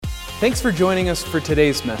Thanks for joining us for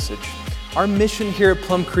today's message. Our mission here at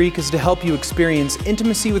Plum Creek is to help you experience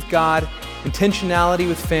intimacy with God, intentionality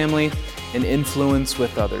with family, and influence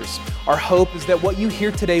with others. Our hope is that what you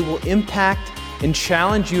hear today will impact and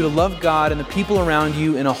challenge you to love God and the people around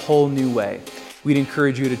you in a whole new way. We'd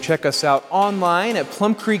encourage you to check us out online at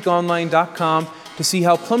plumcreekonline.com to see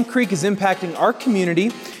how Plum Creek is impacting our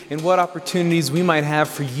community and what opportunities we might have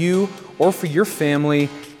for you or for your family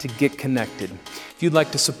to get connected. If you'd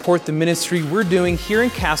like to support the ministry we're doing here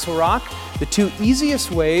in Castle Rock, the two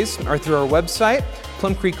easiest ways are through our website,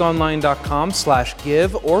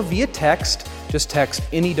 plumcreekonline.com/give, or via text. Just text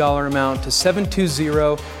any dollar amount to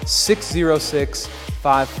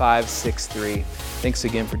 720-606-5563. Thanks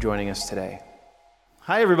again for joining us today.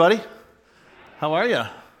 Hi, everybody. How are you?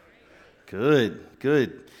 Good.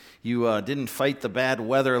 You didn't fight the bad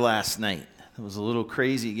weather last night. It was a little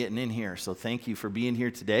crazy getting in here, so thank you for being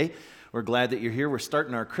here today. We're glad that you're here. We're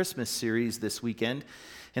starting our Christmas series this weekend,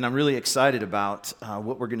 and I'm really excited about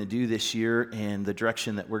what we're going to do this year and the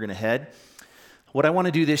direction that we're going to head. What I want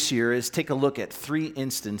to do this year is take a look at 3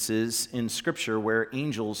 instances in Scripture where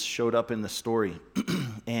angels showed up in the story.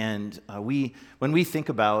 And when we think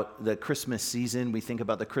about the Christmas season, we think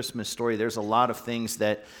about the Christmas story, there's a lot of things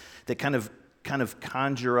that kind of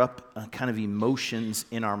conjure up kind of emotions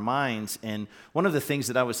in our minds. And one of the things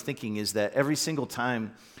that I was thinking is that every single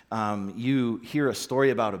time you hear a story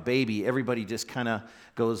about a baby, everybody just kind of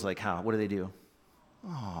goes like, how? What do they do?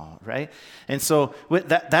 Oh, right? And so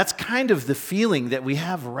that's kind of the feeling that we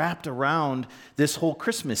have wrapped around this whole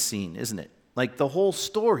Christmas scene, isn't it? Like the whole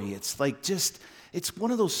story, it's like it's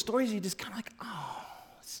one of those stories you just kind of like, oh,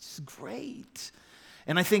 it's just great.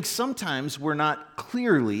 And I think sometimes we're not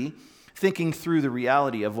clearly thinking through the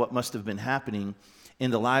reality of what must have been happening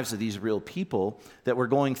in the lives of these real people that were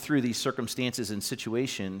going through these circumstances and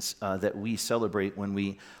situations that we celebrate when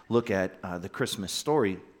we look at the Christmas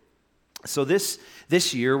story. So this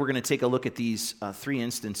year, we're going to take a look at these 3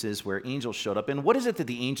 instances where angels showed up. And what is it that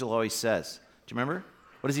the angel always says? Do you remember?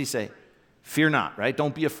 What does he say? Fear not, right?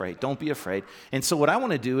 Don't be afraid. Don't be afraid. And so what I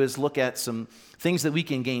want to do is look at some things that we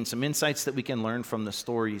can gain, some insights that we can learn from the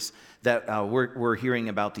stories that we're hearing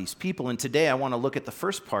about these people. And today I want to look at the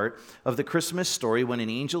first part of the Christmas story when an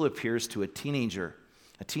angel appears to a teenager.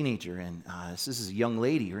 And this is a young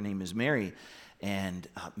lady. Her name is Mary. And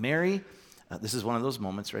Mary, this is one of those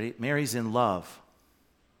moments, right? Mary's in love.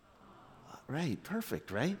 Right, perfect,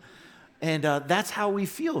 right? And that's how we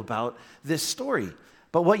feel about this story.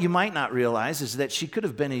 But what you might not realize is that she could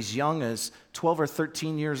have been as young as 12 or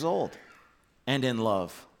 13 years old and in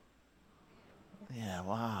love. Yeah,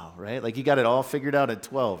 wow, right? Like you got it all figured out at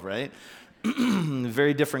 12, right?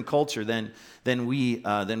 Very different culture than we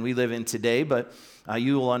live in today, but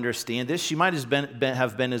you will understand this. She might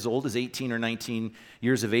have been as old as 18 or 19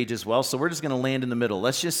 years of age as well, so we're just going to land in the middle.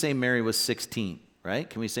 Let's just say Mary was 16, right?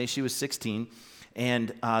 Can we say she was 16?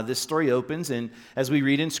 And this story opens, and as we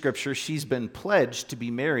read in Scripture, she's been pledged to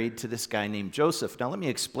be married to this guy named Joseph. Now, let me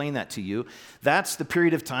explain that to you. That's the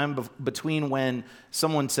period of time between when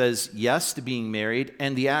someone says yes to being married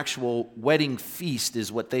and the actual wedding feast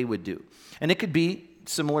is what they would do. And it could be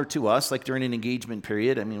similar to us, like during an engagement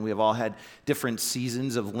period. I mean, we have all had different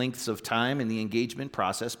seasons of lengths of time in the engagement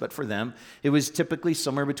process, but for them, it was typically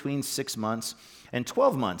somewhere between 6 months and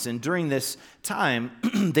 12 months. And during this time,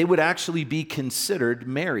 they would actually be considered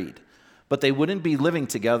married, but they wouldn't be living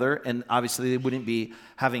together, and obviously they wouldn't be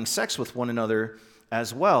having sex with one another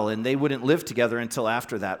as well, and they wouldn't live together until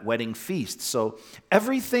after that wedding feast. So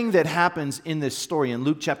everything that happens in this story in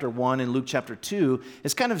Luke chapter 1 and Luke chapter 2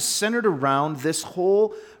 is kind of centered around this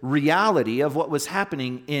whole reality of what was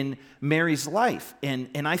happening in Mary's life.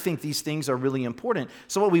 And I think these things are really important.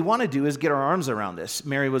 So what we want to do is get our arms around this.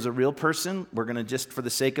 Mary was a real person. We're going to just, for the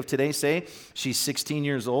sake of today, say she's 16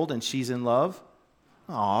 years old and she's in love.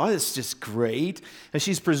 Oh, it's just great. And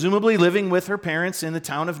she's presumably living with her parents in the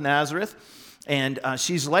town of Nazareth. And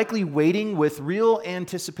she's likely waiting with real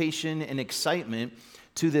anticipation and excitement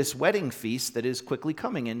to this wedding feast that is quickly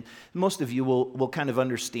coming. And most of you will kind of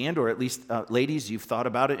understand, or at least ladies, you've thought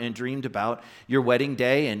about it and dreamed about your wedding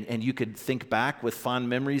day, and you could think back with fond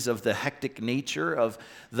memories of the hectic nature of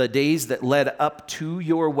the days that led up to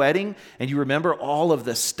your wedding, and you remember all of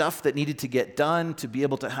the stuff that needed to get done to be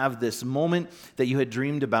able to have this moment that you had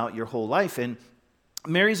dreamed about your whole life. And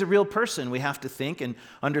Mary's a real person. We have to think and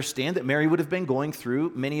understand that Mary would have been going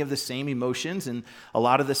through many of the same emotions and a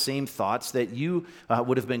lot of the same thoughts that you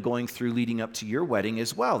would have been going through leading up to your wedding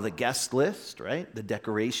as well. The guest list, right? The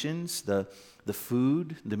decorations, the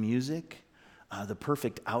food, the music, the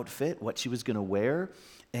perfect outfit, what she was going to wear,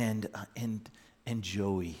 and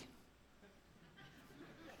Joey.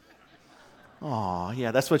 Oh,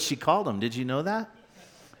 yeah, that's what she called him. Did you know that?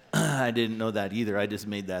 I didn't know that either. I just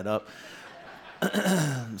made that up.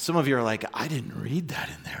 Some of you are like, I didn't read that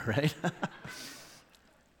in there, right?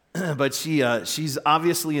 But she's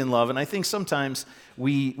obviously in love, and I think sometimes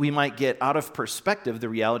we might get out of perspective the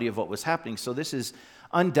reality of what was happening. So this is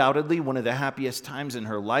undoubtedly one of the happiest times in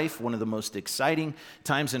her life, one of the most exciting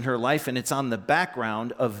times in her life, and it's on the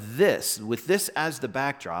background of this, with this as the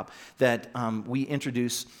backdrop, that we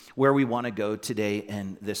introduce where we want to go today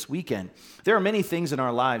and this weekend. There are many things in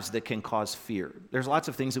our lives that can cause fear. There's lots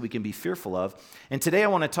of things that we can be fearful of, and today I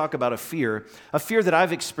want to talk about a fear that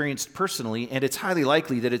I've experienced personally, and it's highly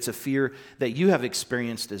likely that it's a fear that you have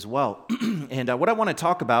experienced as well. And what I want to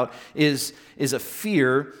talk about is a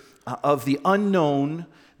fear of the unknown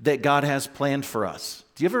that God has planned for us.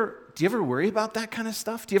 Do you ever worry about that kind of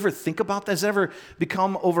stuff? Do you ever think about that? Does it ever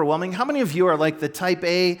become overwhelming? How many of you are like the type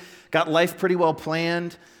A, got life pretty well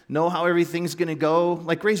planned, know how everything's going to go?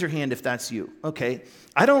 Like, raise your hand if that's you. Okay.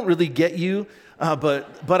 I don't really get you,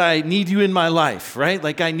 but I need you in my life, right?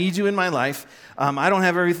 Like, I need you in my life. I don't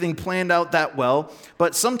have everything planned out that well,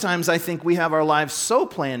 but sometimes I think we have our lives so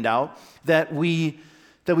planned out that we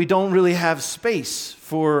don't really have space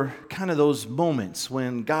for kind of those moments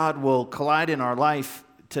when God will collide in our life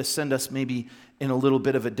to send us maybe in a little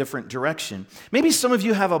bit of a different direction. Maybe some of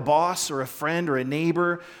you have a boss or a friend or a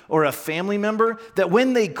neighbor or a family member that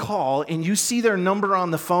when they call and you see their number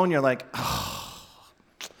on the phone, you're like, oh,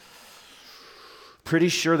 pretty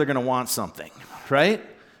sure they're going to want something, right?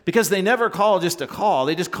 Because they never call just to call.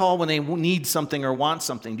 They just call when they need something or want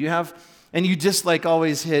something. Do you have, and you just like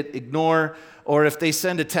always hit ignore. Or if they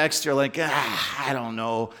send a text, you're like, I don't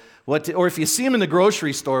know what to, or if you see them in the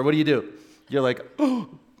grocery store, what do? You're like, oh.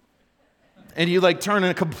 And you like turn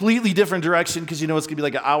in a completely different direction because you know it's going to be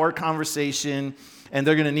like an hour conversation and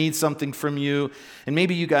they're going to need something from you. And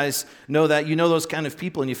maybe you guys know that. You know those kind of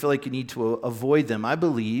people and you feel like you need to avoid them. I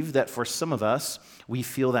believe that for some of us, we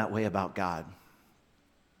feel that way about God.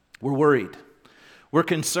 We're worried. We're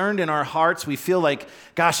concerned in our hearts. We feel like,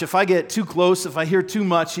 gosh, if I get too close, if I hear too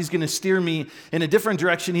much, he's going to steer me in a different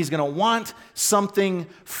direction. He's going to want something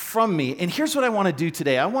from me. And here's what I want to do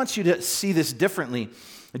today. I want you to see this differently.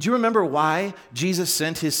 Do you remember why Jesus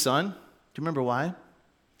sent his son? Do you remember why?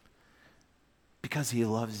 Because he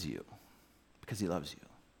loves you. Because he loves you.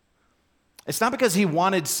 It's not because he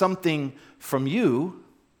wanted something from you.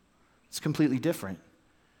 It's completely different.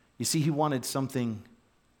 You see, he wanted something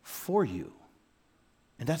for you.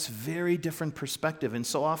 And that's a very different perspective. And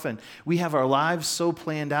so often we have our lives so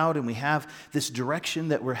planned out and we have this direction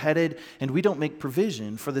that we're headed and we don't make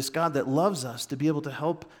provision for this God that loves us to be able to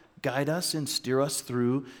help guide us and steer us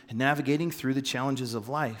through and navigating through the challenges of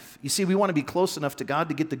life. You see, we want to be close enough to God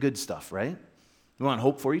to get the good stuff, right? We want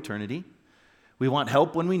hope for eternity. We want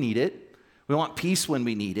help when we need it. We want peace when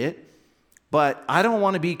we need it. But I don't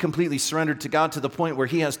want to be completely surrendered to God to the point where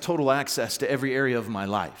he has total access to every area of my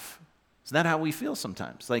life. Isn't that how we feel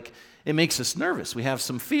sometimes? Like, it makes us nervous. We have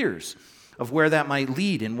some fears of where that might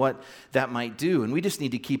lead and what that might do. And we just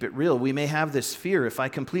need to keep it real. We may have this fear. If I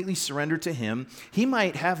completely surrender to him, he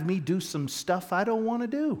might have me do some stuff I don't want to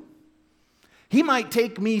do. He might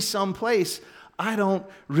take me someplace I don't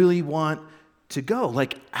really want to go,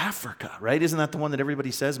 like Africa, right? Isn't that the one that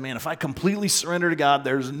everybody says, man, if I completely surrender to God,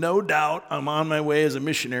 there's no doubt I'm on my way as a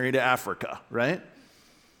missionary to Africa, right?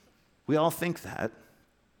 We all think that.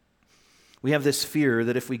 We have this fear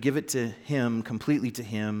that if we give it to him, completely to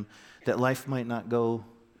him, that life might not go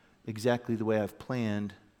exactly the way I've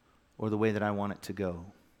planned or the way that I want it to go.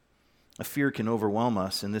 A fear can overwhelm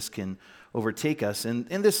us, and this can overtake us. And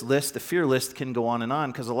in this list, the fear list can go on,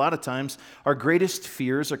 because a lot of times our greatest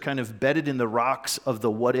fears are kind of bedded in the rocks of the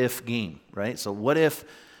what-if game, right? So what if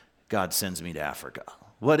God sends me to Africa?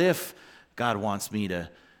 What if God wants me to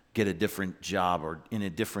get a different job or in a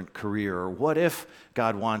different career? Or what if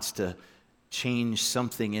God wants to change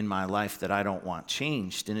something in my life that I don't want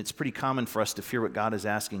changed? And it's pretty common for us to fear what God is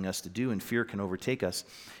asking us to do, and fear can overtake us.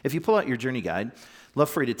 If you pull out your journey guide, love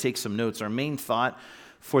for you to take some notes. Our main thought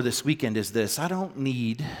for this weekend is this: I don't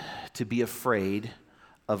need to be afraid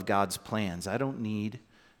of God's plans. I don't need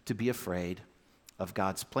to be afraid of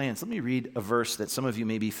God's plans. Let me read a verse that some of you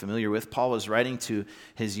may be familiar with. Paul was writing to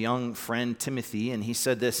his young friend Timothy, and he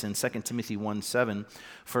said this in 2 Timothy 1:7,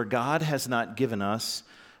 "For God has not given us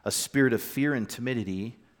a spirit of fear and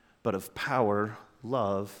timidity, but of power,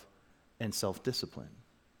 love, and self-discipline."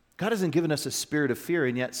 God hasn't given us a spirit of fear,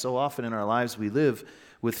 and yet so often in our lives we live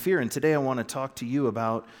with fear. And today I want to talk to you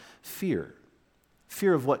about fear.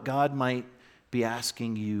 Fear of what God might be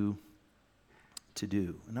asking you to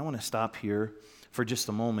do. And I want to stop here for just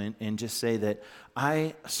a moment and just say that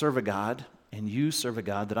I serve a God and you serve a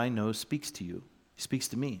God that I know speaks to you. He speaks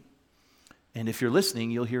to me. And if you're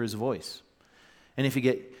listening, you'll hear his voice. And if you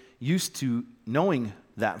get used to knowing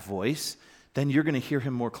that voice, then you're going to hear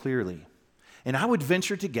him more clearly. And I would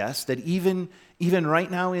venture to guess that even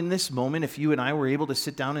right now in this moment, if you and I were able to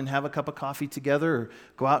sit down and have a cup of coffee together or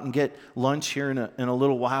go out and get lunch here in a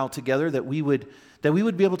little while together, that we would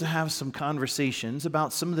be able to have some conversations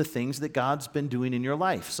about some of the things that God's been doing in your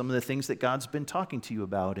life, some of the things that God's been talking to you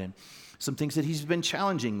about, and some things that he's been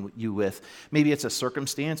challenging you with. Maybe it's a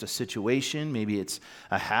circumstance, a situation. Maybe it's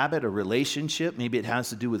a habit, a relationship. Maybe it has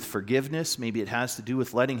to do with forgiveness. Maybe it has to do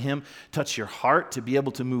with letting him touch your heart to be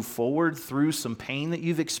able to move forward through some pain that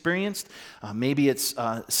you've experienced. Maybe it's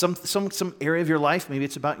some area of your life. Maybe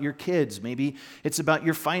it's about your kids. Maybe it's about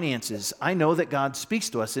your finances. I know that God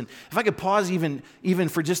speaks to us. And if I could pause even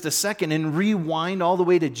for just a second and rewind all the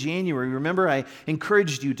way to January. Remember, I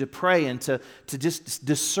encouraged you to pray and to just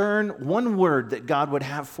discern one word that God would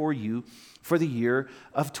have for you for the year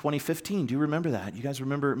of 2015. Do you remember that? You guys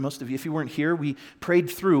remember, most of you, if you weren't here, we prayed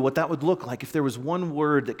through what that would look like if there was one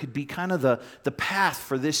word that could be kind of the path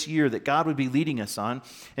for this year that God would be leading us on.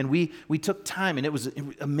 And we took time, and it was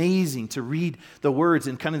amazing to read the words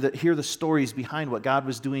and kind of hear the stories behind what God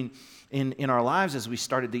was doing in our lives as we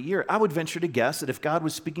started the year. I would venture to guess that if God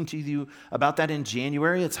was speaking to you about that in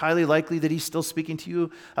January, it's highly likely that he's still speaking to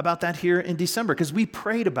you about that here in December, because we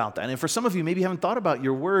prayed about that. And for some of you, maybe you haven't thought about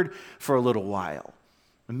your word for a little while.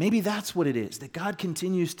 And maybe that's what it is, that God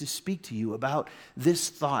continues to speak to you about this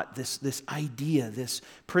thought, this idea, this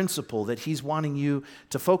principle that he's wanting you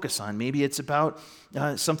to focus on. Maybe it's about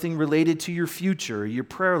something related to your future, your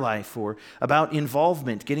prayer life, or about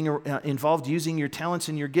involvement, getting involved using your talents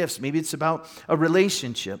and your gifts. Maybe it's about a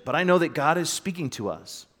relationship. But I know that God is speaking to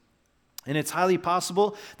us. And it's highly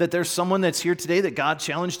possible that there's someone that's here today that God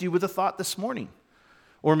challenged you with a thought this morning.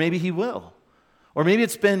 Or maybe he will. Or maybe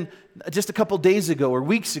it's been just a couple days ago, or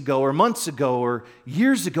weeks ago, or months ago, or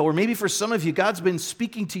years ago. Or maybe for some of you, God's been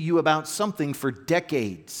speaking to you about something for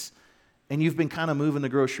decades, and you've been kind of moving the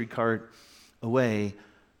grocery cart away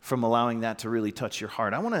from allowing that to really touch your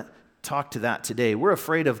heart. I want to talk to that today. We're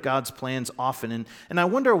afraid of God's plans often, and I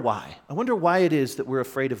wonder why. I wonder why it is that we're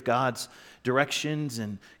afraid of God's directions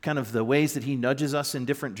and kind of the ways that he nudges us in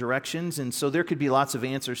different directions. And so there could be lots of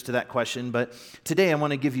answers to that question, but today I want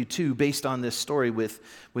to give you two based on this story with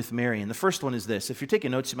Mary. And the first one is this. If you're taking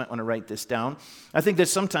notes, you might want to write this down. I think that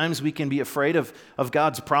sometimes we can be afraid of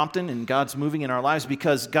God's prompting and God's moving in our lives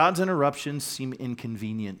because God's interruptions seem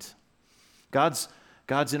inconvenient. God's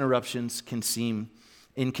interruptions can seem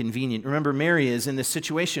inconvenient. Remember, Mary is in this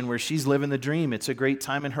situation where she's living the dream. It's a great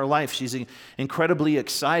time in her life. She's incredibly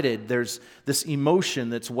excited. There's this emotion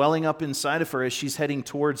that's welling up inside of her as she's heading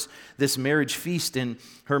towards this marriage feast in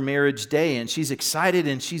her marriage day. And she's excited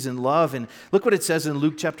and she's in love. And look what it says in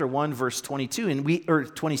Luke chapter 1, verse 22 or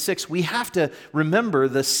 26. We have to remember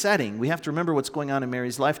the setting. We have to remember what's going on in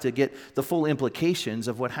Mary's life to get the full implications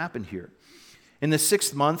of what happened here. In the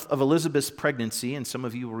 6th month of Elizabeth's pregnancy, and some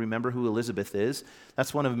of you will remember who Elizabeth is,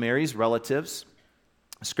 that's one of Mary's relatives.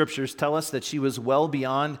 Scriptures tell us that she was well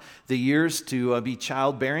beyond the years to be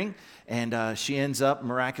childbearing, and she ends up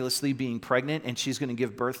miraculously being pregnant, and she's going to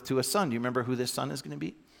give birth to a son. Do you remember who this son is going to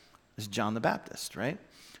be? It's John the Baptist, right?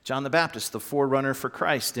 John the Baptist, the forerunner for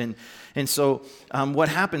Christ. And so what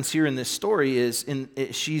happens here in this story is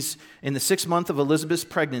she's in the 6th month of Elizabeth's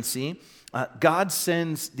pregnancy. God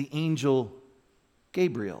sends the angel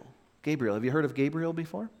Gabriel. Gabriel, have you heard of Gabriel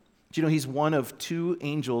before? Do you know he's one of 2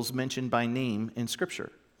 angels mentioned by name in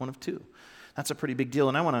Scripture? One of 2. That's a pretty big deal.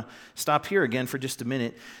 And I want to stop here again for just a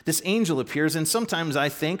minute. This angel appears, and sometimes I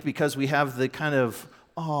think because we have the kind of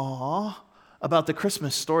awe about the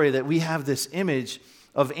Christmas story that we have this image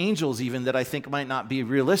of angels even that I think might not be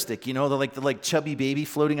realistic. You know, the like chubby baby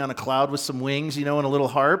floating on a cloud with some wings, you know, and a little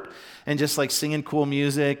harp and just like singing cool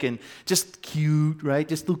music and just cute, right?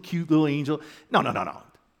 Just little cute little angel. No.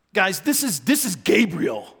 Guys, this is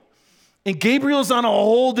Gabriel. And Gabriel's on a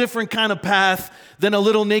whole different kind of path than a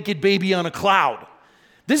little naked baby on a cloud.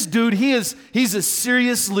 This dude, he's a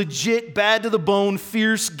serious, legit, bad to the bone,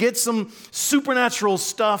 fierce, get some supernatural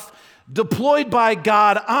stuff deployed by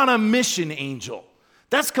God on a mission angel.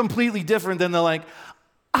 That's completely different than the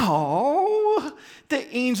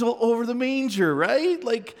the angel over the manger, right?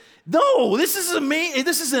 No, this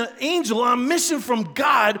is an angel on a mission from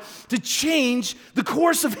God to change the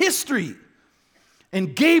course of history.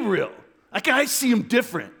 And Gabriel, I see him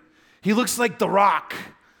different. He looks like The Rock.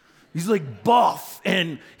 He's like buff,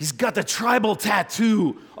 and he's got the tribal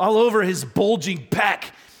tattoo all over his bulging pec.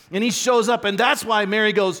 And he shows up, and that's why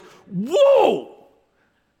Mary goes, whoa!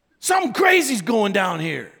 Something crazy's going down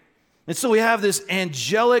here. And so we have this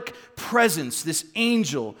angelic presence, this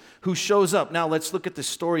angel who shows up. Now let's look at the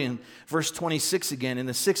story in verse 26 again. In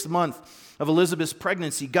the 6th month of Elizabeth's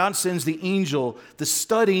pregnancy, God sends the angel, the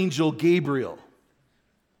stud angel Gabriel,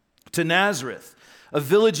 to Nazareth, a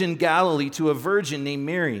village in Galilee, to a virgin named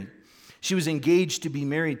Mary. She was engaged to be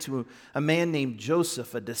married to a man named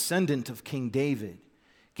Joseph, a descendant of King David.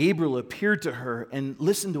 Gabriel appeared to her, and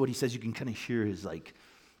listen to what he says. You can kind of hear his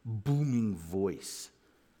booming voice.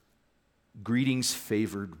 Greetings,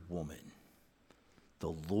 favored woman.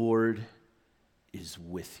 The Lord is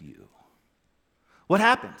with you. What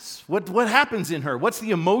happens? What happens in her? What's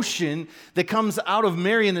the emotion that comes out of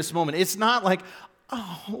Mary in this moment? It's not like,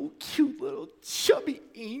 oh, cute little chubby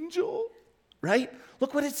angel, right?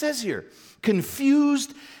 Look what it says here.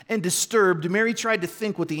 Confused and disturbed, Mary tried to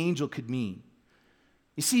think what the angel could mean.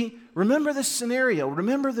 You see, remember this scenario.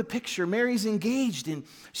 Remember the picture. Mary's engaged, and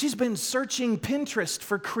she's been searching Pinterest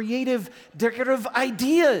for creative, decorative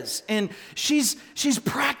ideas. And she's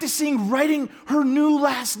practicing writing her new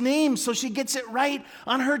last name so she gets it right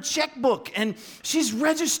on her checkbook. And she's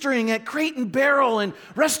registering at Crate and Barrel and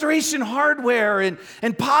Restoration Hardware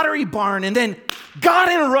and Pottery Barn. And then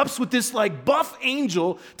God interrupts with this buff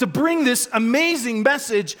angel to bring this amazing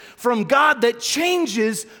message from God that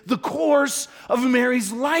changes the course of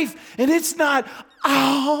Mary's life. And it's not,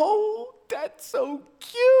 oh, that's so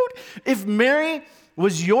cute. If Mary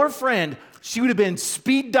was your friend, she would have been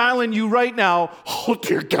speed dialing you right now. Oh,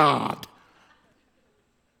 dear God.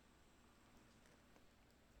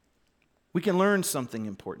 We can learn something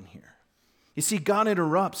important here. You see, God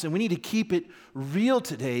interrupts, and we need to keep it real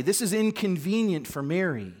today. This is inconvenient for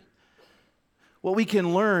Mary. What we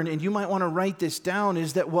can learn, and you might want to write this down,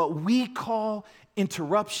 is that what we call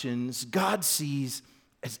interruptions, God sees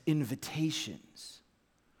as invitations.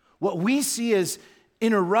 What we see as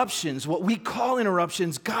interruptions, what we call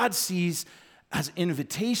interruptions, God sees as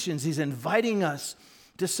invitations. He's inviting us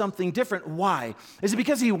to something different. Why? Is it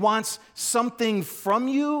because he wants something from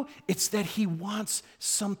you? It's that he wants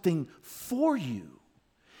something for you.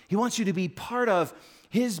 He wants you to be part of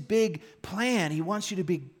his big plan. He wants you to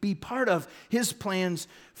be part of his plans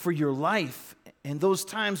for your life. And those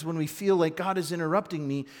times when we feel like God is interrupting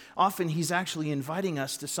me, often he's actually inviting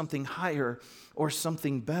us to something higher or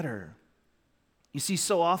something better. You see,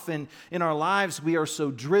 so often in our lives, we are so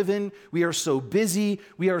driven, we are so busy,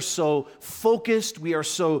 we are so focused, we are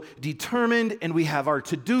so determined, and we have our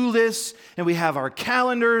to-do lists, and we have our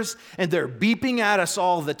calendars, and they're beeping at us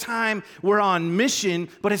all the time. We're on mission,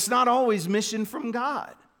 but it's not always mission from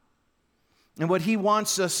God. And what he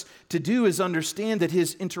wants us to do is understand that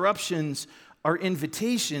his interruptions are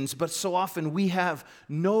invitations, but so often we have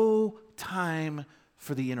no time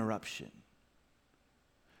for the interruption.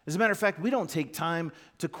 As a matter of fact, we don't take time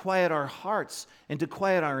to quiet our hearts and to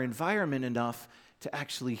quiet our environment enough to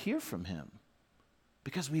actually hear from him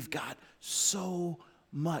because we've got so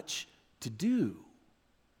much to do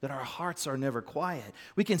that our hearts are never quiet.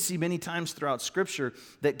 We can see many times throughout Scripture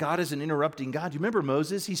that God is an interrupting God. You remember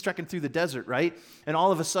Moses? He's trekking through the desert, right? And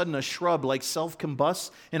all of a sudden a shrub self-combusts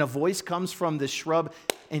and a voice comes from the shrub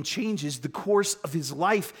and changes the course of his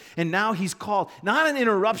life. And now he's called, not an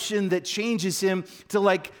interruption that changes him to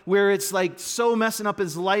where it's so messing up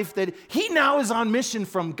his life that he now is on mission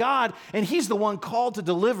from God and he's the one called to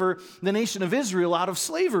deliver the nation of Israel out of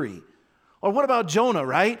slavery. Or what about Jonah,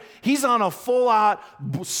 right? He's on a full-out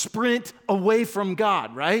sprint away from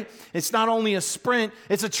God, right? It's not only a sprint,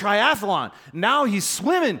 it's a triathlon. Now he's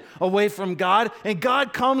swimming away from God, and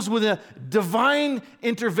God comes with a divine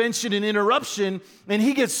intervention and interruption, and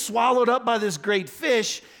he gets swallowed up by this great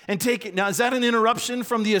fish and take it. Now, is that an interruption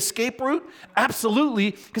from the escape route?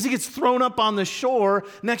 Absolutely, because he gets thrown up on the shore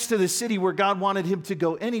next to the city where God wanted him to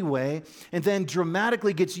go anyway, and then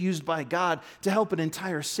dramatically gets used by God to help an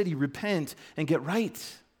entire city repent and get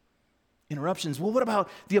right. Interruptions. Well, what about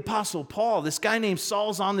the Apostle Paul? This guy named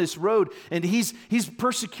Saul's on this road, and he's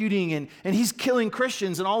persecuting and he's killing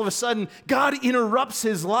Christians, and all of a sudden, God interrupts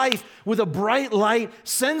his life with a bright light,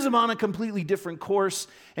 sends him on a completely different course,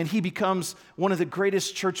 and he becomes one of the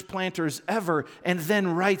greatest church planters ever, and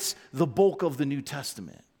then writes the bulk of the New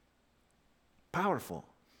Testament. Powerful.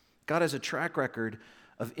 God has a track record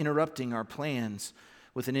of interrupting our plans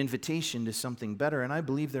with an invitation to something better, and I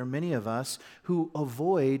believe there are many of us who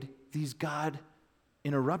avoid these God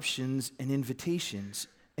interruptions and invitations.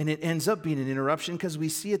 And it ends up being an interruption because we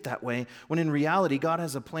see it that way, when in reality, God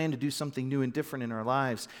has a plan to do something new and different in our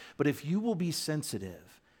lives. But if you will be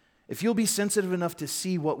sensitive, if you'll be sensitive enough to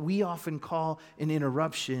see what we often call an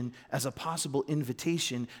interruption as a possible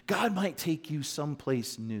invitation, God might take you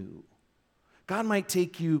someplace new. God might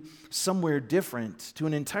take you somewhere different, to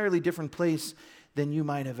an entirely different place than you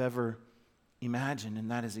might have ever imagined. And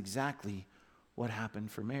that is exactly what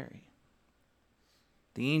happened for Mary.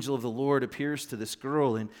 The angel of the Lord appears to this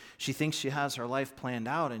girl, and she thinks she has her life planned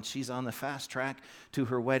out, and she's on the fast track to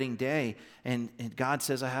her wedding day. And God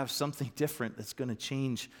says, I have something different that's going to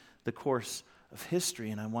change the course of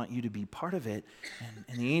history, and I want you to be part of it.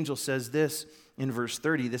 And the angel says this in verse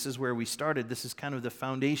 30. This is where we started. This is kind of the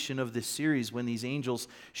foundation of this series, when these angels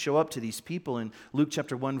show up to these people in Luke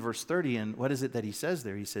chapter 1, verse 30. And what is it that he says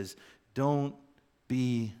there? He says, don't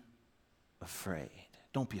be afraid.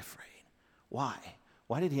 Don't be afraid. Why?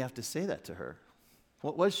 Why did he have to say that to her?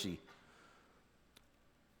 What was she?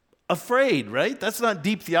 Afraid, right? That's not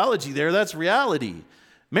deep theology there. That's reality.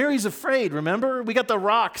 Mary's afraid, remember? We got the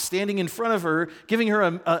rock standing in front of her, giving her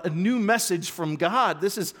a new message from God.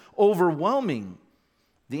 This is overwhelming.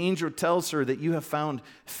 The angel tells her that you have found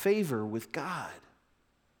favor with God.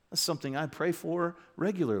 That's something I pray for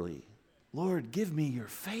regularly. Lord, give me your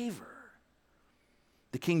favor.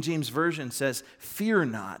 The King James Version says, fear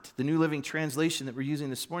not. The New Living Translation that we're using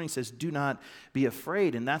this morning says, do not be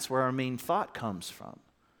afraid. And that's where our main thought comes from.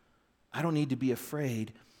 I don't need to be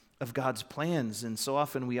afraid of God's plans. And so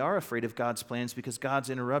often we are afraid of God's plans because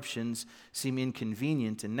God's interruptions seem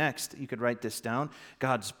inconvenient. And next, you could write this down,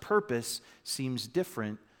 God's purpose seems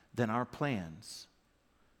different than our plans.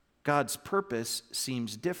 God's purpose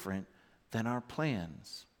seems different than our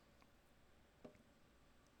plans.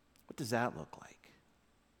 What does that look like?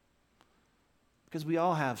 Because we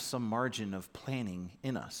all have some margin of planning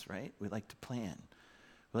in us, right? We like to plan.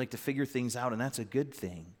 We like to figure things out, and that's a good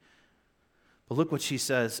thing. But look what she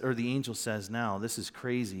says, or the angel says now. This is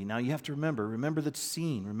crazy. Now you have to remember the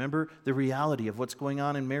scene. Remember the reality of what's going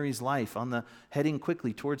on in Mary's life, on the heading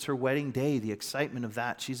quickly towards her wedding day, the excitement of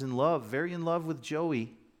that. She's in love, very in love with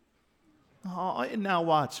Joey. Oh, and now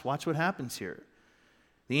watch what happens here.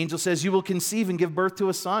 The angel says, you will conceive and give birth to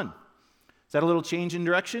a son. Is that a little change in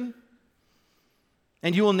direction?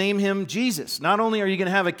 And you will name him Jesus. Not only are you going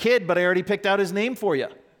to have a kid, but I already picked out his name for you.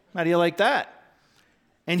 How do you like that?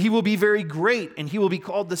 And he will be very great, and he will be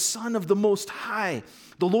called the Son of the Most High.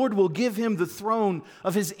 The Lord will give him the throne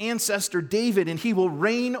of his ancestor David, and he will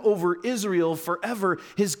reign over Israel forever.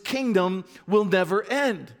 His kingdom will never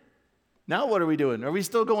end. Now what are we doing? Are we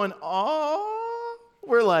still going, oh?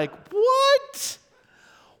 We're like, what?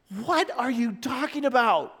 What are you talking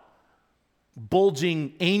about?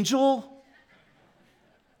 Bulging angel?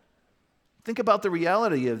 Think about the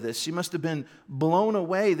reality of this. She must have been blown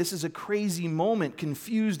away. This is a crazy moment,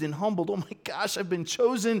 confused and humbled. Oh my gosh, I've been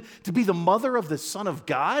chosen to be the mother of the Son of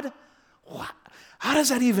God? What? How does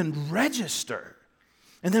that even register?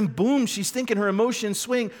 And then boom, she's thinking, her emotions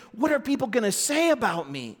swing. What are people going to say about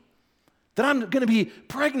me? That I'm going to be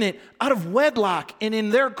pregnant out of wedlock, and in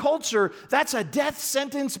their culture, that's a death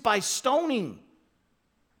sentence by stoning.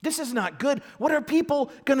 This is not good. What are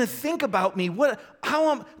people going to think about me?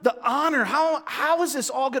 The honor? How is this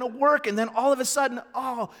all going to work? And then all of a sudden,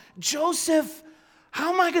 oh, Joseph,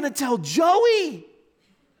 how am I going to tell Joey?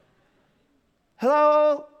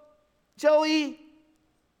 Hello, Joey?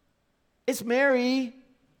 It's Mary.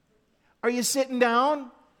 Are you sitting down?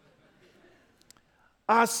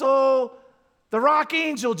 So the rock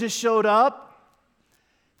angel just showed up,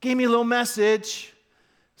 gave me a little message.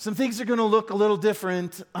 Some things are going to look a little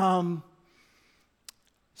different.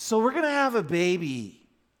 So we're going to have a baby,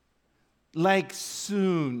 like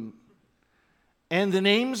soon. And the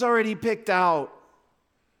name's already picked out.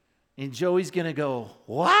 And Joey's going to go,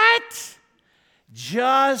 what?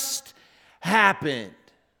 Just happened.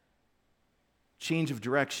 Change of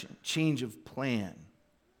direction, change of plan.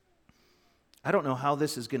 I don't know how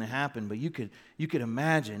this is going to happen, but you could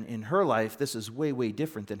imagine in her life, this is way, way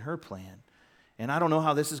different than her plan. And I don't know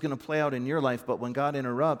how this is going to play out in your life, but when God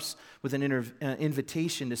interrupts with an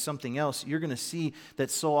invitation to something else, you're going to see that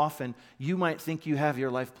so often you might think you have your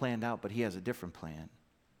life planned out, but He has a different plan.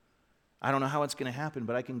 I don't know how it's going to happen,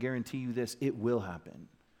 but I can guarantee you this, it will happen.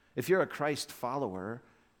 If you're a Christ follower,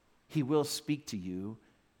 He will speak to you,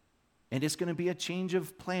 and it's going to be a change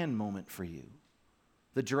of plan moment for you.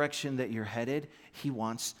 The direction that you're headed, He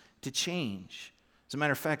wants to change. As a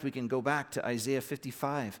matter of fact, we can go back to Isaiah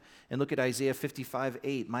 55 and look at Isaiah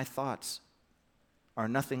 55:8. My thoughts are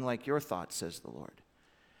nothing like your thoughts, says the Lord.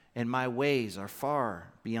 And my ways are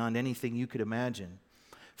far beyond anything you could imagine.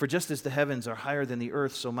 For just as the heavens are higher than the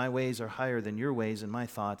earth, so my ways are higher than your ways, and my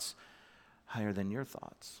thoughts higher than your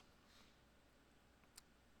thoughts.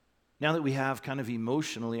 Now that we have kind of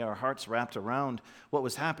emotionally our hearts wrapped around what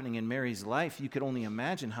was happening in Mary's life, you could only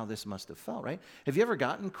imagine how this must have felt, right? Have you ever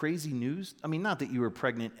gotten crazy news? I mean, not that you were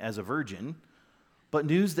pregnant as a virgin, but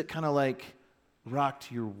news that kind of like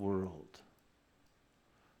rocked your world.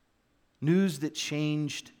 News that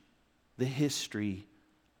changed the history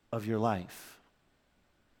of your life.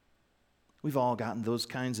 We've all gotten those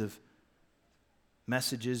kinds of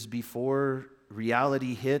messages before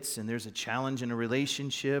reality hits and there's a challenge in a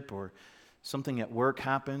relationship or something at work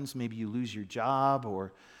happens. Maybe you lose your job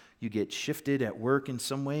or you get shifted at work in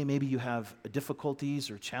some way. Maybe you have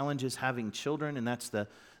difficulties or challenges having children, and that's the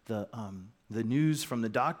news from the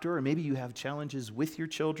doctor. Or maybe you have challenges with your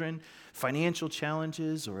children, financial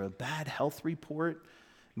challenges or a bad health report.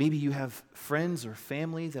 Maybe you have friends or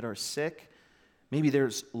family that are sick. Maybe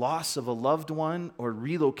there's loss of a loved one or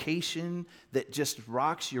relocation that just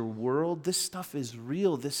rocks your world. This stuff is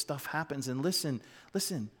real. This stuff happens. And listen,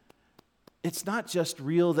 it's not just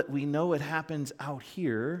real that we know it happens out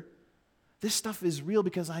here. This stuff is real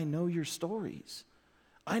because I know your stories.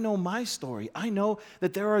 I know my story. I know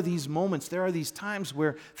that there are these moments, there are these times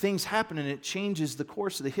where things happen and it changes the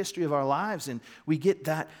course of the history of our lives, and we get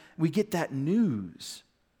that news.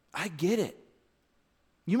 I get it.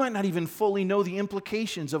 You might not even fully know the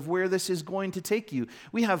implications of where this is going to take you.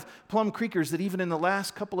 We have Plum Creekers that even in the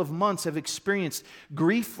last couple of months have experienced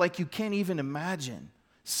grief like you can't even imagine.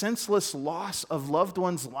 Senseless loss of loved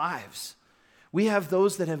ones' lives. We have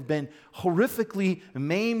those that have been horrifically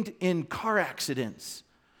maimed in car accidents.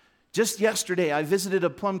 Just yesterday, I visited a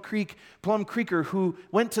Plum Creeker who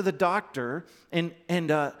went to the doctor and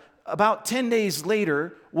about 10 days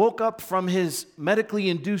later, woke up from his medically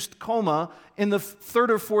induced coma in the third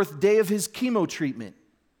or fourth day of his chemo treatment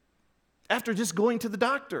after just going to the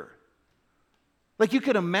doctor. Like, you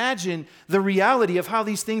could imagine the reality of how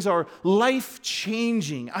these things are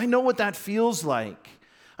life-changing. I know what that feels like.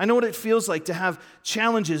 I know what it feels like to have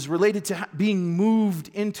challenges related to being moved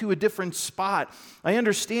into a different spot. I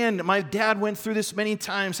understand my dad went through this many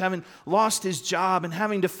times, having lost his job and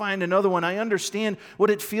having to find another one. I understand what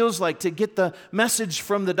it feels like to get the message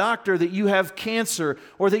from the doctor that you have cancer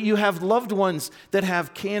or that you have loved ones that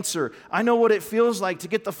have cancer. I know what it feels like to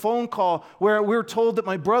get the phone call where we're told that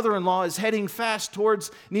my brother-in-law is heading fast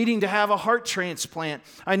towards needing to have a heart transplant.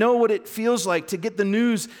 I know what it feels like to get the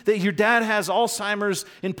news that your dad has Alzheimer's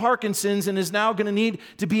and Parkinson's and is now going to need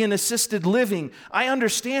to be in assisted living. I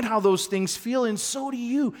understand how those things feel, and so do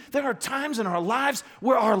you. There are times in our lives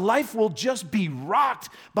where our life will just be rocked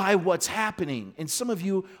by what's happening, and some of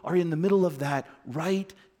you are in the middle of that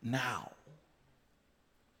right now.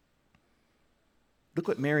 Look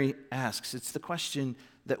what Mary asks. It's the question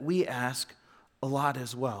that we ask a lot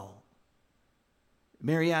as well.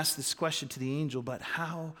 Mary asked this question to the angel, but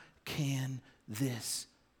how can this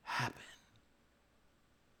happen?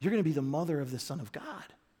 You're going to be the mother of the Son of God.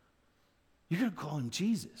 You're going to call him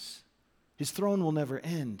Jesus. His throne will never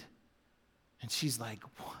end. And she's like,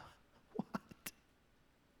 what?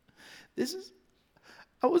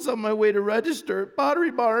 I was on my way to register at Pottery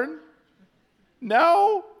Barn.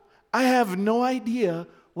 Now I have no idea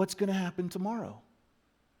what's going to happen tomorrow.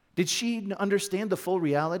 Did she understand the full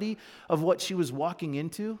reality of what she was walking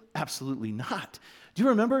into? Absolutely not. Do you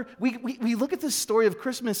remember? We look at this story of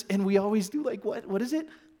Christmas and we always do like, what is it?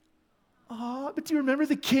 Oh, but do you remember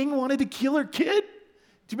the king wanted to kill her kid?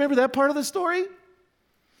 Do you remember that part of the story?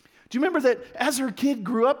 Do you remember that as her kid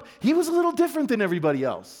grew up, he was a little different than everybody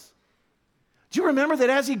else? Do you remember that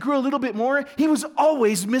as he grew a little bit more, he was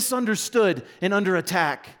always misunderstood and under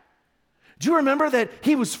attack? Do you remember that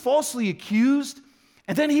he was falsely accused,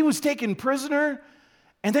 and then he was taken prisoner,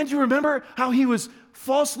 and then do you remember how he was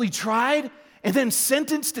falsely tried, and then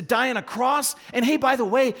sentenced to die on a cross? And hey, by the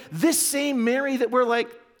way, this same Mary that we're like,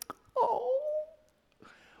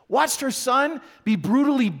 watched her son be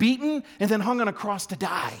brutally beaten and then hung on a cross to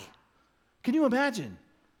die. Can you imagine?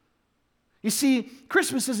 You see,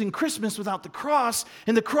 Christmas isn't Christmas without the cross,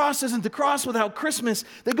 and the cross isn't the cross without Christmas.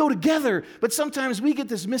 They go together, but sometimes we get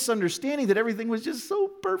this misunderstanding that everything was just so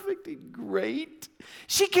perfect and great.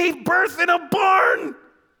 She gave birth in a barn.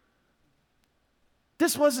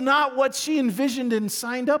 This was not what she envisioned and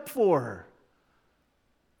signed up for.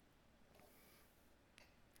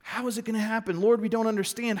 How is it going to happen? Lord, we don't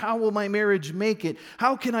understand. How will my marriage make it?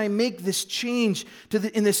 How can I make this change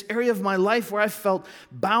in this area of my life where I felt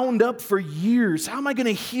bound up for years? How am I going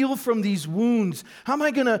to heal from these wounds? How am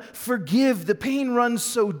I going to forgive? The pain runs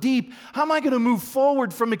so deep. How am I going to move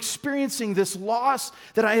forward from experiencing this loss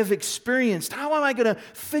that I have experienced? How am I going to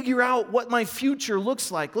figure out what my future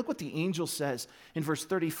looks like? Look what the angel says in verse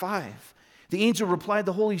 35. The angel replied,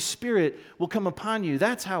 the Holy Spirit will come upon you.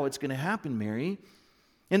 That's how it's going to happen, Mary.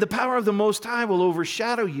 And the power of the Most High will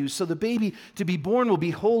overshadow you. So the baby to be born will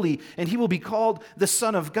be holy, and he will be called the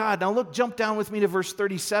Son of God. Now look, jump down with me to verse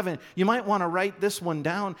 37. You might want to write this one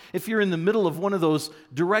down if you're in the middle of one of those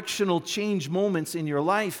directional change moments in your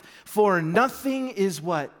life. For nothing is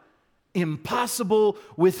what? Impossible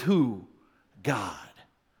with who? God.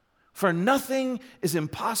 For nothing is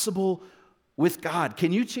impossible with God.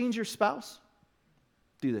 Can you change your spouse?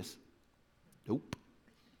 Do this. Nope.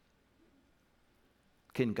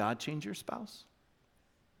 Can God change your spouse?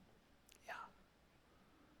 Yeah.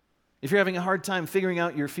 If you're having a hard time figuring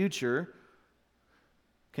out your future,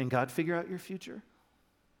 can God figure out your future?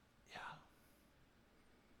 Yeah.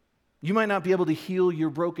 You might not be able to heal your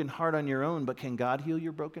broken heart on your own, but can God heal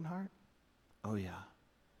your broken heart? Oh, yeah.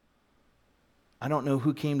 I don't know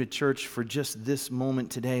who came to church for just this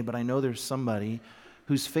moment today, but I know there's somebody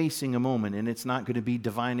who's facing a moment, and it's not going to be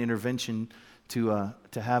divine intervention to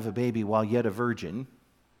have a baby while yet a virgin.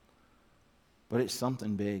 But it's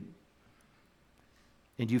something big.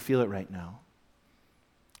 And you feel it right now.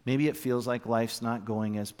 Maybe it feels like life's not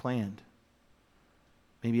going as planned.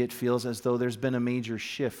 Maybe it feels as though there's been a major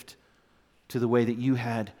shift to the way that you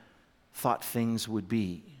had thought things would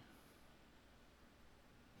be.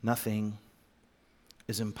 Nothing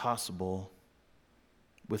is impossible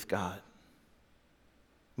with God.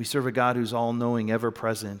 We serve a God who's all-knowing,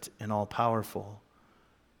 ever-present, and all-powerful.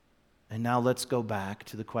 And now let's go back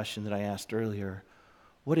to the question that I asked earlier.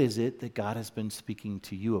 What is it that God has been speaking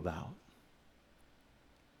to you about?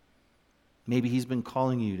 Maybe he's been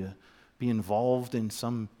calling you to be involved in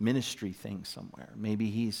some ministry thing somewhere. Maybe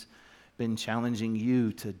he's been challenging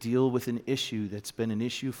you to deal with an issue that's been an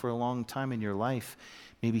issue for a long time in your life.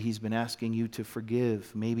 Maybe he's been asking you to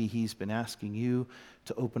forgive. Maybe he's been asking you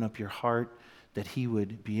to open up your heart that he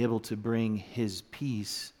would be able to bring his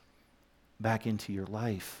peace back into your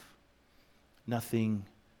life. Nothing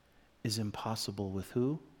is impossible with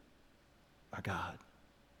who? Our God.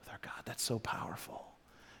 With our God. That's so powerful.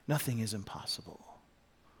 Nothing is impossible.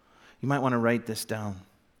 You might want to write this down.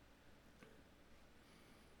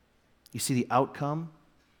 You see, the outcome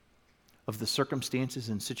of the circumstances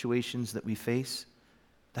and situations that we face,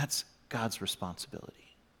 that's God's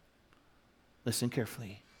responsibility. Listen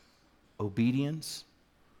carefully. Obedience,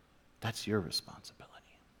 that's your responsibility.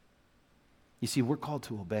 You see, we're called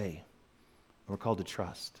to obey. We're called to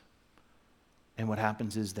trust. And what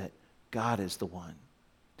happens is that God is the one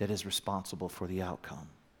that is responsible for the outcome.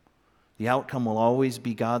 The outcome will always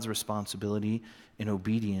be God's responsibility, and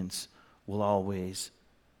obedience will always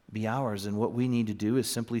be ours. And what we need to do is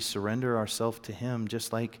simply surrender ourselves to him,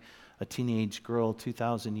 just like a teenage girl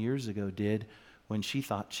 2,000 years ago did when she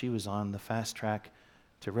thought she was on the fast track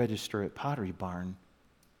to register at Pottery Barn,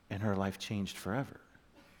 and her life changed forever.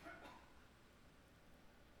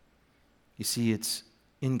 You see, it's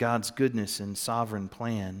in God's goodness and sovereign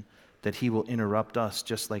plan that he will interrupt us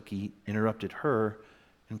just like he interrupted her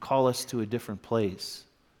and call us to a different place.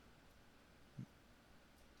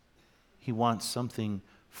 He wants something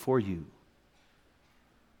for you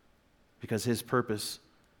because his purpose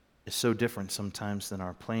is so different sometimes than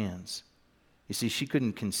our plans. You see, she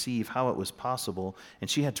couldn't conceive how it was possible, and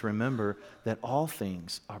she had to remember that all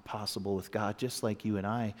things are possible with God, just like you and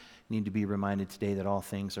I need to be reminded today that all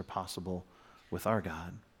things are possible with our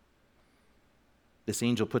God. This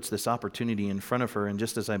angel puts this opportunity in front of her, and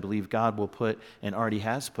just as I believe God will put and already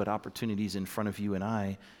has put opportunities in front of you and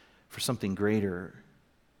I for something greater,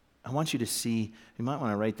 I want you to see, you might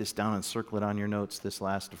want to write this down and circle it on your notes, this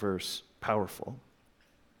last verse. Powerful.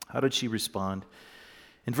 How did she respond?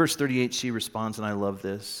 In verse 38, she responds, and I love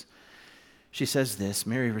this. She says this,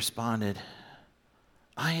 Mary responded,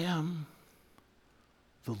 I am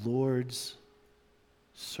the Lord's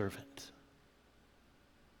servant.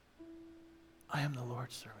 I am the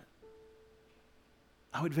Lord's servant.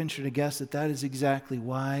 I would venture to guess that that is exactly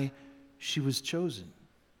why she was chosen.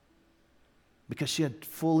 Because she had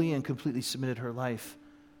fully and completely submitted her life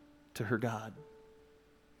to her God.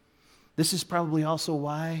 This is probably also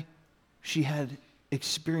why she had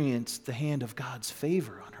experienced the hand of God's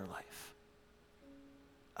favor on her life.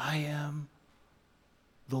 I am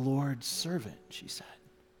the Lord's servant, she said.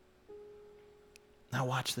 Now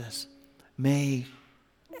watch this. May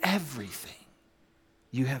everything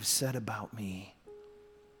you have said about me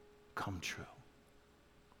come true.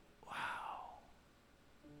 Wow.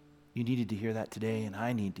 You needed to hear that today, and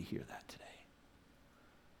I need to hear that today.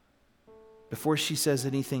 Before she says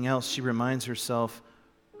anything else, she reminds herself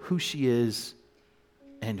who she is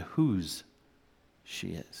and whose she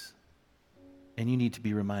is. And you need to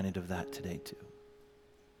be reminded of that today too.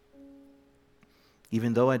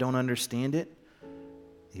 Even though I don't understand it,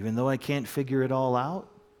 even though I can't figure it all out,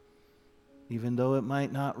 even though it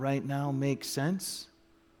might not right now make sense.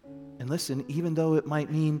 And listen, even though it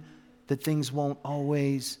might mean that things won't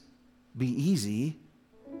always be easy,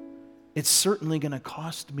 it's certainly going to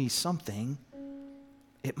cost me something.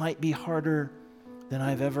 It might be harder than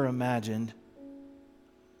I've ever imagined,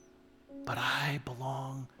 but I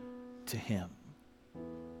belong to Him.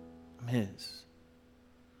 I'm His.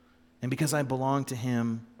 And because I belong to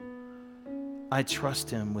Him, I trust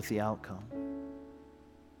Him with the outcome.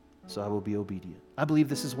 So I will be obedient. I believe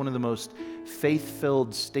this is one of the most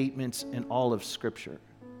faith-filled statements in all of Scripture.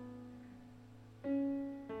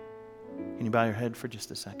 Can you bow your head for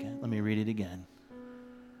just a second? Let me read it again.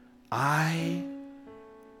 I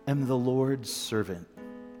am the Lord's servant.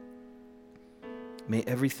 May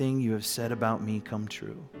everything you have said about me come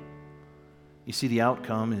true. You see, the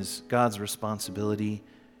outcome is God's responsibility,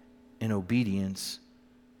 and obedience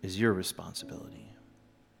is your responsibility.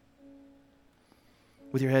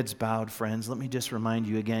 With your heads bowed, friends, let me just remind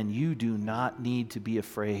you again, you do not need to be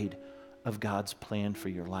afraid of God's plan for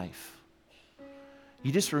your life.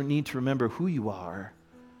 You just need to remember who you are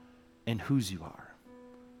and whose you are.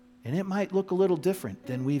 And it might look a little different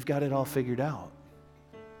than we've got it all figured out.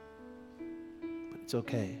 But it's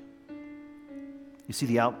okay. You see,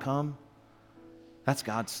 the outcome, that's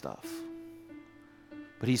God's stuff.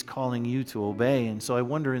 But He's calling you to obey. And so I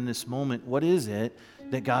wonder in this moment, what is it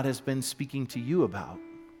that God has been speaking to you about?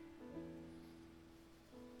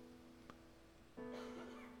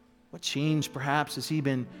 What change perhaps has He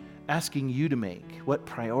been asking you to make? What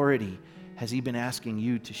priority has He been asking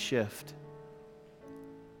you to shift?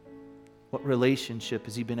 What relationship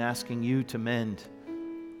has He been asking you to mend?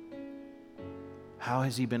 How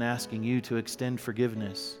has He been asking you to extend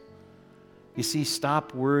forgiveness? You see,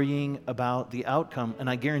 stop worrying about the outcome. And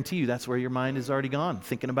I guarantee you that's where your mind has already gone,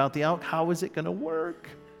 thinking about the outcome. How is it going to work?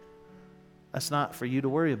 That's not for you to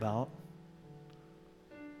worry about.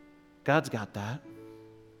 God's got that.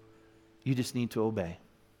 You just need to obey.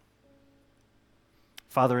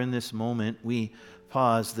 Father, in this moment, we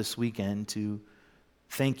pause this weekend to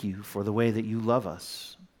thank You for the way that You love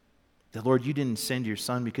us. That, Lord, You didn't send Your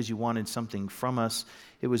Son because You wanted something from us.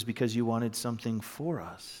 It was because You wanted something for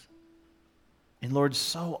us. And Lord,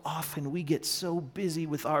 so often we get so busy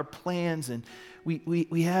with our plans and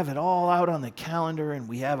we have it all out on the calendar and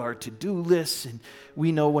we have our to-do lists and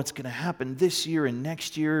we know what's going to happen this year and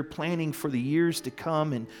next year, planning for the years to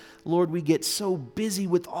come. And Lord, we get so busy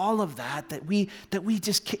with all of that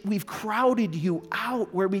we've crowded You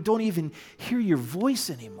out where we don't even hear Your voice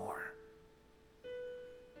anymore.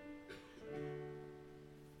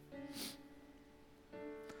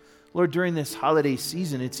 Lord, during this holiday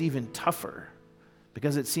season, it's even tougher,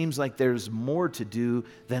 because it seems like there's more to do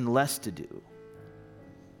than less to do.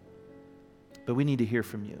 But we need to hear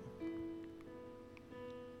from You.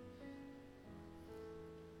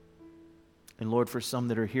 And Lord, for some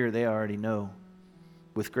that are here, they already know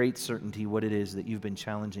with great certainty what it is that You've been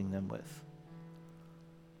challenging them with.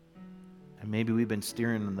 And maybe we've been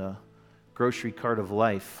steering the grocery cart of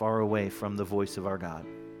life far away from the voice of our God.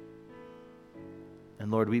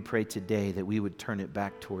 And Lord, we pray today that we would turn it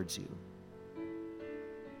back towards You.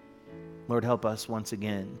 Lord, help us once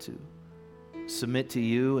again to submit to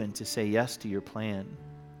You and to say yes to Your plan.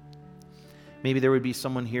 Maybe there would be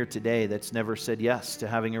someone here today that's never said yes to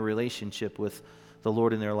having a relationship with the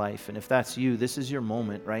Lord in their life. And if that's you, this is your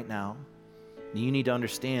moment right now. You need to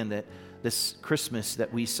understand that this Christmas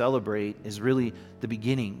that we celebrate is really the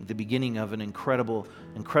beginning of an incredible,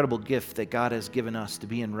 incredible gift that God has given us to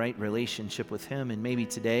be in right relationship with Him. And maybe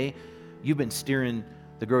today you've been steering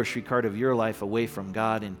the grocery cart of your life away from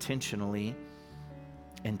God intentionally.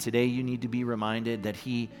 And today you need to be reminded that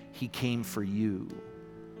He came for you.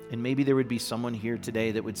 And maybe there would be someone here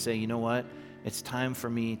today that would say, you know what? It's time for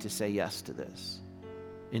me to say yes to this.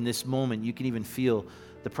 In this moment, you can even feel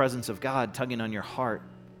the presence of God tugging on your heart,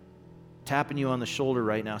 tapping you on the shoulder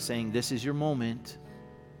right now, saying, this is your moment.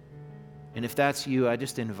 And if that's you, I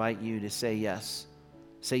just invite you to say yes.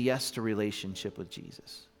 Say yes to relationship with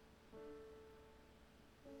Jesus.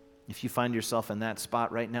 If you find yourself in that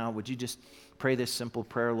spot right now, would you just pray this simple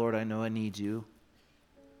prayer? Lord, I know I need You.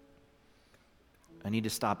 I need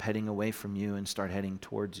to stop heading away from You and start heading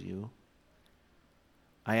towards You.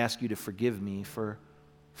 I ask You to forgive me for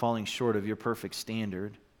falling short of Your perfect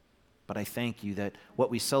standard, but I thank You that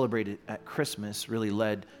what we celebrated at Christmas really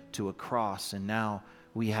led to a cross, and now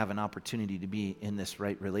we have an opportunity to be in this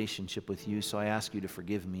right relationship with You. So I ask You to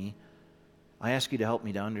forgive me. I ask You to help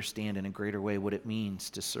me to understand in a greater way what it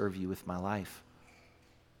means to serve You with my life.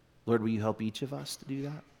 Lord, will You help each of us to do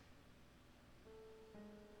that?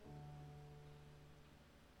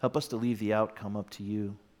 Help us to leave the outcome up to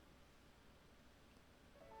You.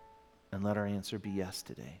 And let our answer be yes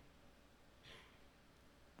today.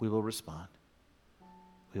 We will respond.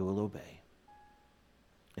 We will obey.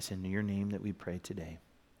 It's in your name that we pray today.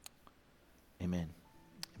 Amen.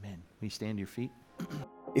 Amen. Will you stand to your feet?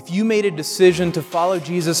 If you made a decision to follow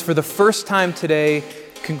Jesus for the first time today,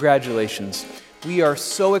 congratulations. We are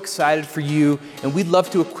so excited for you, and we'd love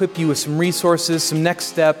to equip you with some resources, some next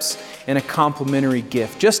steps, and a complimentary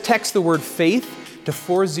gift. Just text the word faith to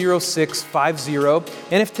 40650.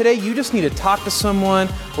 And if today you just need to talk to someone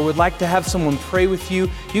or would like to have someone pray with you,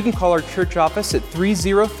 you can call our church office at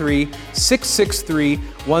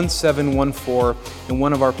 303-663-1714, and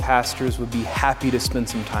one of our pastors would be happy to spend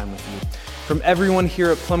some time with you. From everyone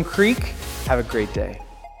here at Plum Creek, have a great day.